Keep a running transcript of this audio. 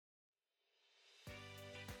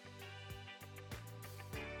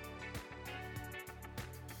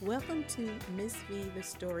Welcome to Miss V, the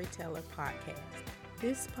Storyteller podcast.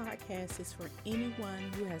 This podcast is for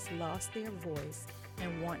anyone who has lost their voice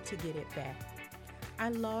and want to get it back. I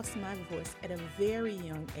lost my voice at a very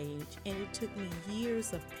young age, and it took me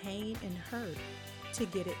years of pain and hurt to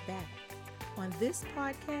get it back. On this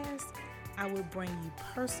podcast, I will bring you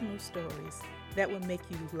personal stories that will make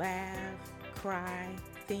you laugh, cry,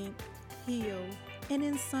 think, heal, and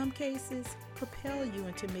in some cases, propel you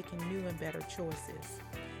into making new and better choices.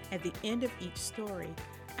 At the end of each story,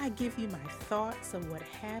 I give you my thoughts of what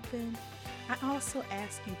happened. I also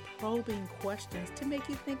ask you probing questions to make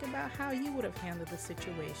you think about how you would have handled the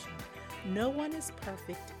situation. No one is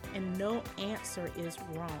perfect and no answer is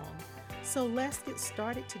wrong. So let's get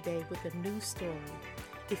started today with a new story.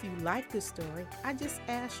 If you like the story, I just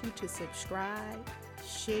ask you to subscribe,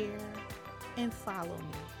 share, and follow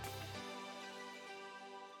me.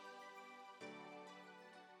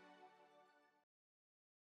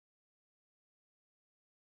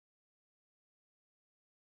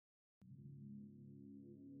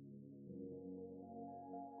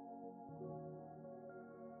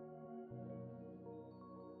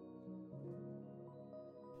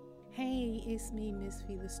 Hey, it's me, Miss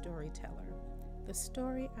V, the Storyteller. The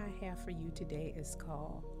story I have for you today is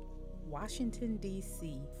called Washington,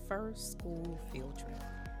 D.C. First School Field Trip.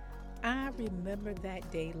 I remember that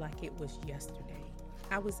day like it was yesterday.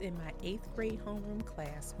 I was in my 8th grade homeroom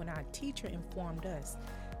class when our teacher informed us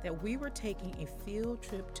that we were taking a field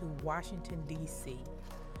trip to Washington, D.C.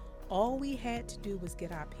 All we had to do was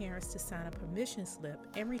get our parents to sign a permission slip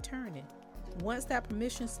and return it. Once that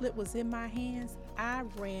permission slip was in my hands, I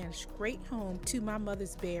ran straight home to my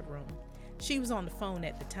mother's bedroom. She was on the phone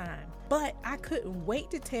at the time, but I couldn't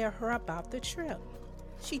wait to tell her about the trip.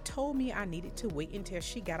 She told me I needed to wait until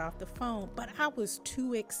she got off the phone, but I was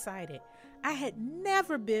too excited. I had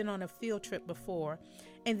never been on a field trip before,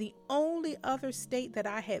 and the only other state that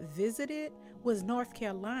I had visited was North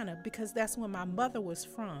Carolina because that's where my mother was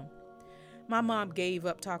from. My mom gave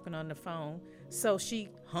up talking on the phone, so she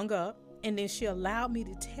hung up. And then she allowed me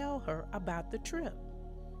to tell her about the trip.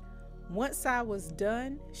 Once I was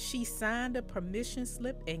done, she signed a permission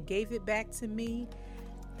slip and gave it back to me.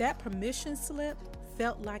 That permission slip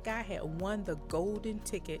felt like I had won the golden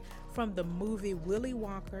ticket from the movie Willy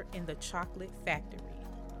Wonka and the Chocolate Factory.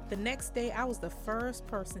 The next day, I was the first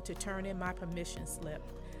person to turn in my permission slip.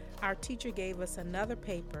 Our teacher gave us another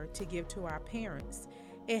paper to give to our parents.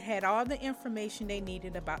 It had all the information they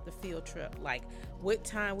needed about the field trip, like what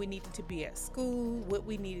time we needed to be at school, what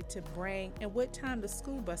we needed to bring, and what time the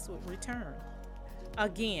school bus would return.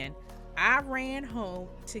 Again, I ran home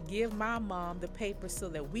to give my mom the paper so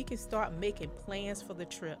that we could start making plans for the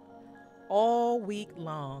trip. All week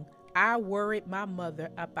long, I worried my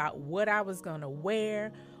mother about what I was going to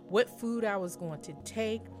wear, what food I was going to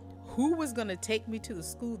take, who was going to take me to the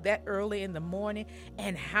school that early in the morning,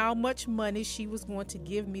 and how much money she was going to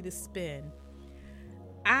give me to spend.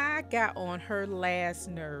 I got on her last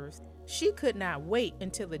nerves. She could not wait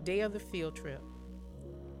until the day of the field trip.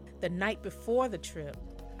 The night before the trip,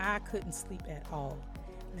 I couldn't sleep at all.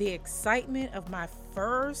 The excitement of my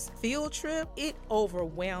first field trip, it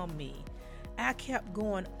overwhelmed me. I kept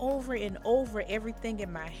going over and over everything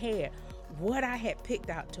in my head. What I had picked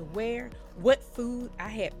out to wear, what food I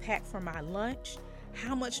had packed for my lunch,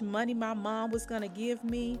 how much money my mom was going to give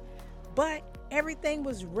me. But everything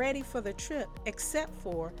was ready for the trip, except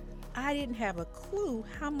for I didn't have a clue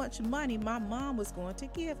how much money my mom was going to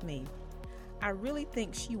give me. I really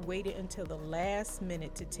think she waited until the last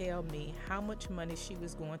minute to tell me how much money she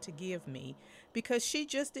was going to give me because she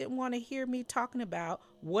just didn't want to hear me talking about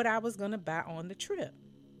what I was going to buy on the trip.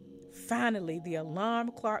 Finally, the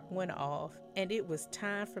alarm clock went off, and it was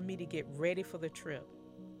time for me to get ready for the trip.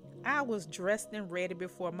 I was dressed and ready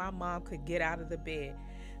before my mom could get out of the bed.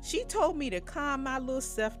 She told me to calm my little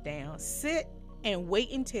self down, sit, and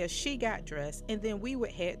wait until she got dressed, and then we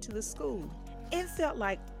would head to the school. It felt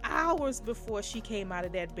like hours before she came out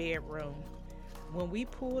of that bedroom. When we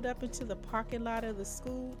pulled up into the parking lot of the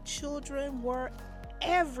school, children were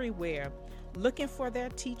everywhere, looking for their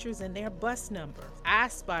teachers and their bus numbers. I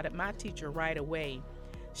spotted my teacher right away.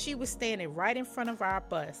 She was standing right in front of our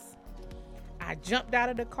bus. I jumped out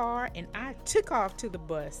of the car and I took off to the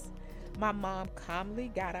bus. My mom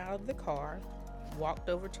calmly got out of the car, walked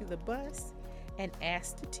over to the bus, and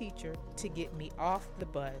asked the teacher to get me off the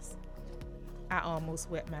bus. I almost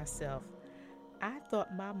wet myself. I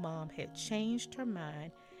thought my mom had changed her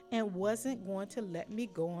mind and wasn't going to let me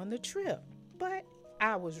go on the trip, but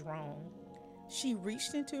I was wrong. She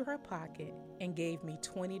reached into her pocket and gave me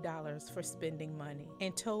 $20 for spending money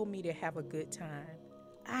and told me to have a good time.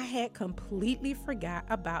 I had completely forgot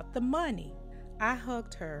about the money. I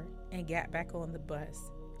hugged her and got back on the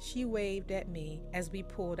bus. She waved at me as we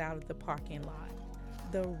pulled out of the parking lot.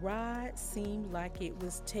 The ride seemed like it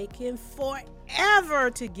was taking forever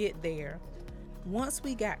to get there. Once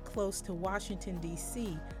we got close to Washington,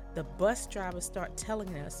 D.C., the bus driver started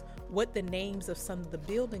telling us what the names of some of the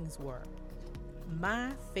buildings were.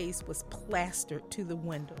 My face was plastered to the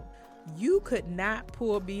window. You could not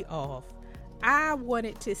pull me off. I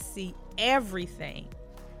wanted to see everything.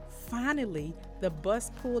 Finally, the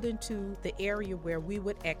bus pulled into the area where we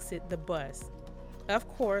would exit the bus. Of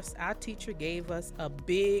course, our teacher gave us a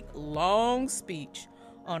big, long speech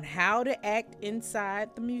on how to act inside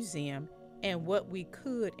the museum and what we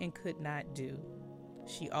could and could not do.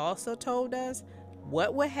 She also told us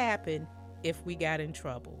what would happen if we got in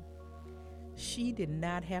trouble. She did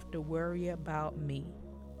not have to worry about me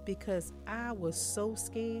because I was so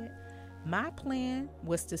scared. My plan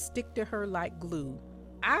was to stick to her like glue.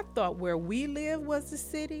 I thought where we lived was the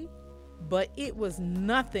city, but it was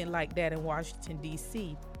nothing like that in Washington,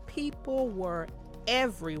 D.C. People were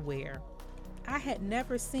everywhere. I had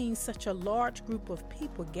never seen such a large group of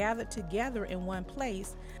people gathered together in one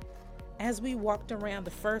place. As we walked around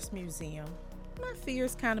the first museum, my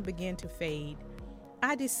fears kind of began to fade.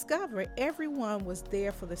 I discovered everyone was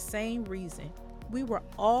there for the same reason. We were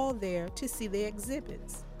all there to see the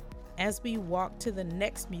exhibits. As we walked to the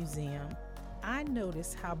next museum, I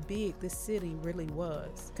noticed how big the city really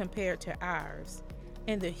was compared to ours,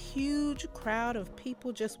 and the huge crowd of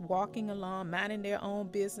people just walking along, minding their own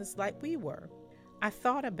business like we were. I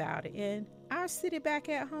thought about it, and our city back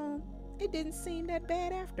at home, it didn't seem that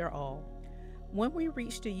bad after all. When we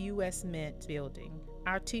reached the U.S. Mint building,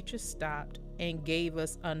 our teacher stopped and gave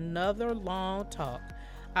us another long talk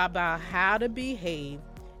about how to behave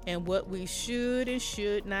and what we should and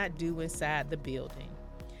should not do inside the building.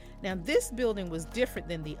 Now, this building was different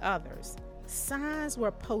than the others. Signs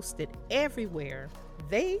were posted everywhere.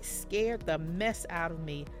 They scared the mess out of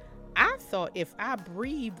me. I thought if I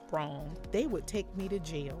breathed wrong, they would take me to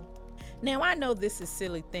jail. Now, I know this is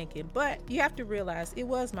silly thinking, but you have to realize it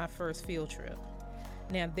was my first field trip.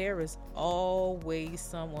 Now, there is always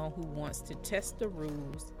someone who wants to test the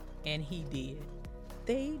rules, and he did.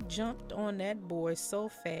 They jumped on that boy so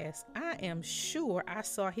fast, I am sure I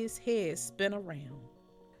saw his head spin around.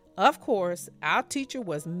 Of course, our teacher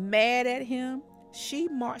was mad at him. She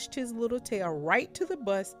marched his little tail right to the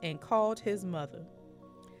bus and called his mother.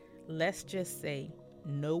 Let's just say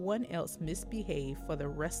no one else misbehaved for the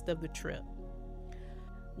rest of the trip.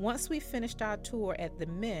 Once we finished our tour at the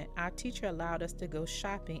Mint, our teacher allowed us to go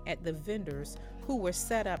shopping at the vendors who were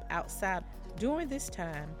set up outside. During this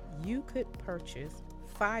time, you could purchase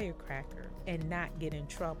firecracker and not get in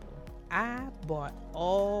trouble. I bought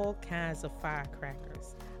all kinds of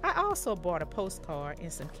firecrackers. I also bought a postcard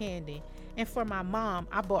and some candy, and for my mom,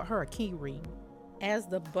 I bought her a key ring. As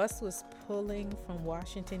the bus was pulling from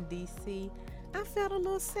Washington, D.C., I felt a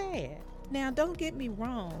little sad. Now, don't get me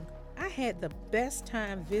wrong, I had the best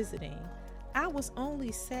time visiting. I was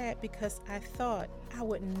only sad because I thought I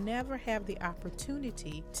would never have the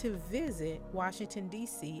opportunity to visit Washington,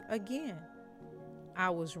 D.C. again. I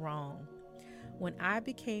was wrong. When I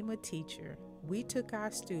became a teacher, we took our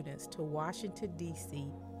students to Washington, D.C.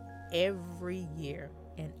 every year,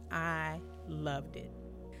 and I loved it.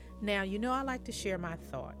 Now, I like to share my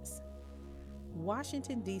thoughts.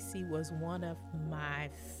 Washington, D.C. was one of my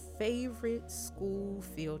favorite school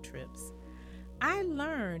field trips. I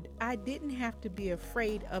learned I didn't have to be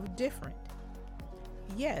afraid of different.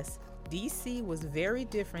 Yes, D.C. was very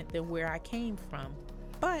different than where I came from,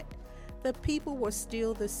 but the people were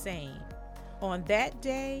still the same. On that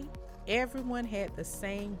day, everyone had the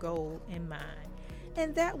same goal in mind,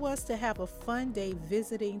 and that was to have a fun day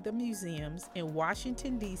visiting the museums in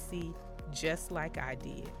Washington, D.C., just like I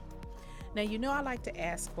did. Now, I like to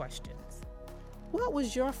ask questions. What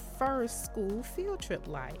was your first school field trip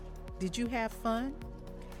like? Did you have fun?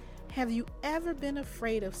 Have you ever been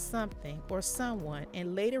afraid of something or someone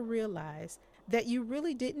and later realized that you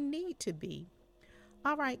really didn't need to be?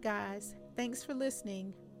 All right, guys, thanks for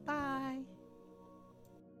listening. Bye.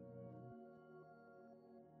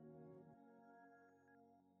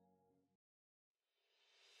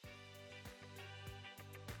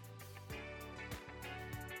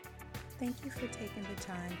 Thank you for taking the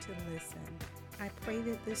time to listen. I pray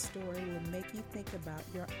that this story will make you think about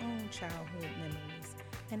your own childhood memories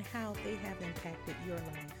and how they have impacted your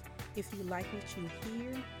life. If you like what you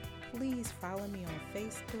hear, please follow me on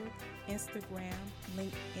Facebook, Instagram,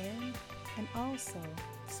 LinkedIn, and also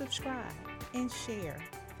subscribe and share.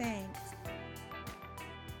 Thanks.